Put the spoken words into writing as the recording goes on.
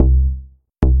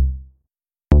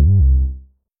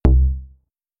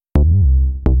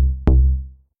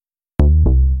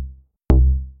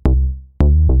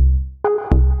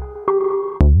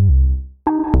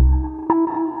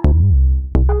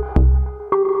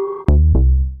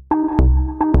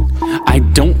I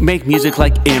don't make music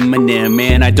like Eminem,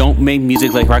 and I don't make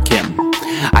music like Rakim.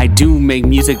 I do make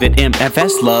music that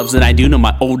MFS loves, and I do know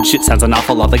my old shit sounds an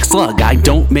awful lot like Slug. I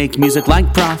don't make music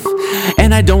like Prof,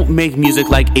 and I don't make music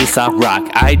like Aesop Rock.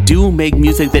 I do make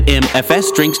music that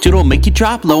MFS drinks to, it'll make you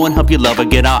drop low and help your lover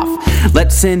get off.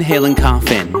 Let's inhale and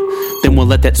cough in, then we'll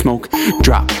let that smoke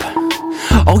drop.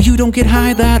 Oh, you don't get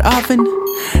high that often?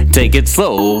 Take it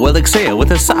slow, we'll exhale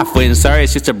with a soft wind. Sorry,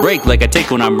 it's just a break like I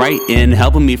take when I'm writing,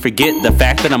 helping me forget the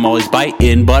fact that I'm always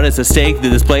biting. But it's a stake to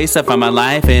this place I find my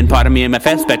life in. Part of me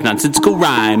MFS back nonsensical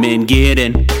rhyming. Get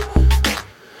in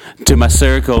to my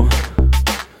circle,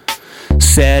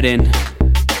 set in.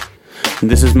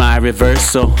 This is my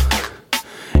reversal.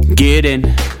 Get in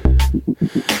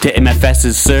to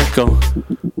MFS's circle,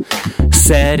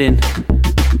 set in.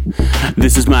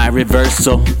 This is my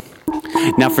reversal.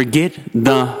 Now forget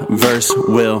the verse,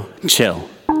 we'll chill.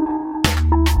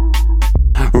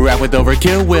 Rap with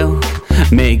overkill, will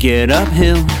make it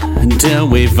uphill until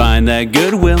we find that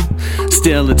goodwill.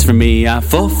 Still, it's for me, I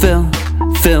fulfill.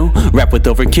 Rap with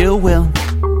overkill, will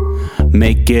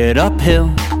make it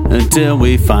uphill until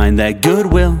we find that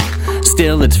goodwill.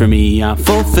 Still, it's for me, I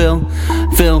fulfill.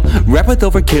 Rap with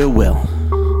overkill, will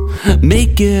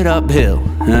make it uphill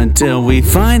until we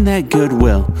find that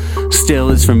goodwill. Still,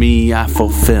 it's for me, I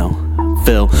fulfill.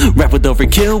 Rap with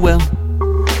overkill, will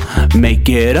make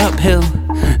it uphill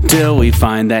till we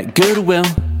find that goodwill.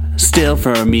 Still,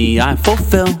 for me, I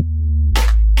fulfill.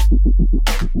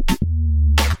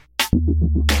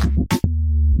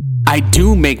 I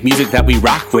do make music that we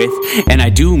rock with, and I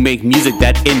do make music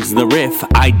that ends the riff.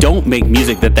 I don't make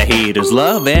music that the haters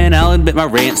love, and I'll admit my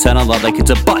rants sound a lot like it's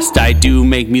a bust. I do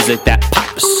make music that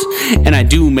pops, and I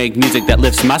do make music that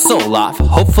lifts my soul off.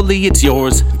 Hopefully it's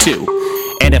yours too,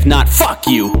 and if not, fuck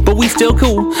you, but we still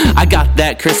cool. I got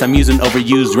that curse, I'm using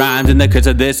overused rhymes, and the curse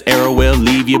of this era will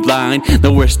leave you blind.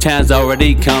 The worst has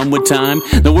already come with time.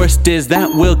 The worst is that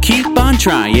we'll keep on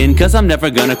trying, cause I'm never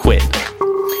gonna quit.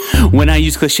 When I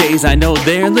use cliches, I know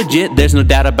they're legit, there's no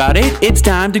doubt about it. It's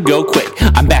time to go quick.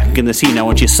 I'm back in the scene, now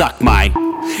won't you suck my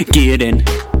get in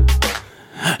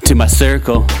to my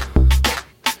circle,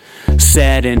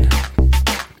 set in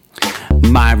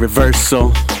my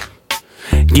reversal.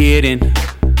 Get in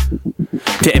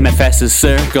to MFS's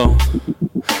circle,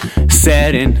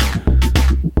 set in.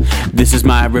 This is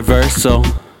my reversal.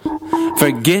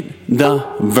 Forget the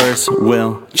verse,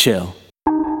 we'll chill.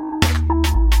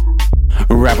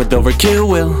 Rap with overkill,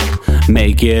 will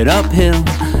make it uphill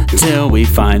till we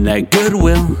find that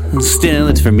goodwill. Still,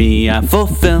 it's for me, I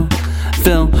fulfill.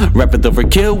 Rap with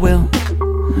overkill, will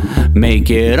make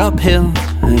it uphill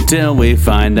until we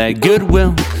find that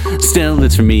goodwill. Still,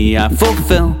 it's for me, I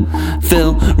fulfill.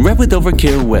 Rap with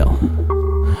overkill, will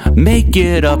make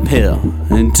it uphill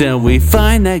until we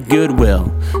find that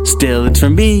goodwill. Still, it's for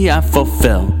me, I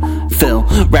fulfill.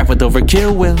 Rap with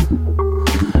overkill, will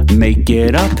make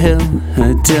it uphill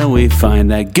until we find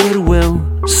that goodwill.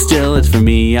 Still, it's for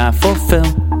me, I fulfill.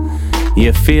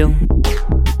 You feel?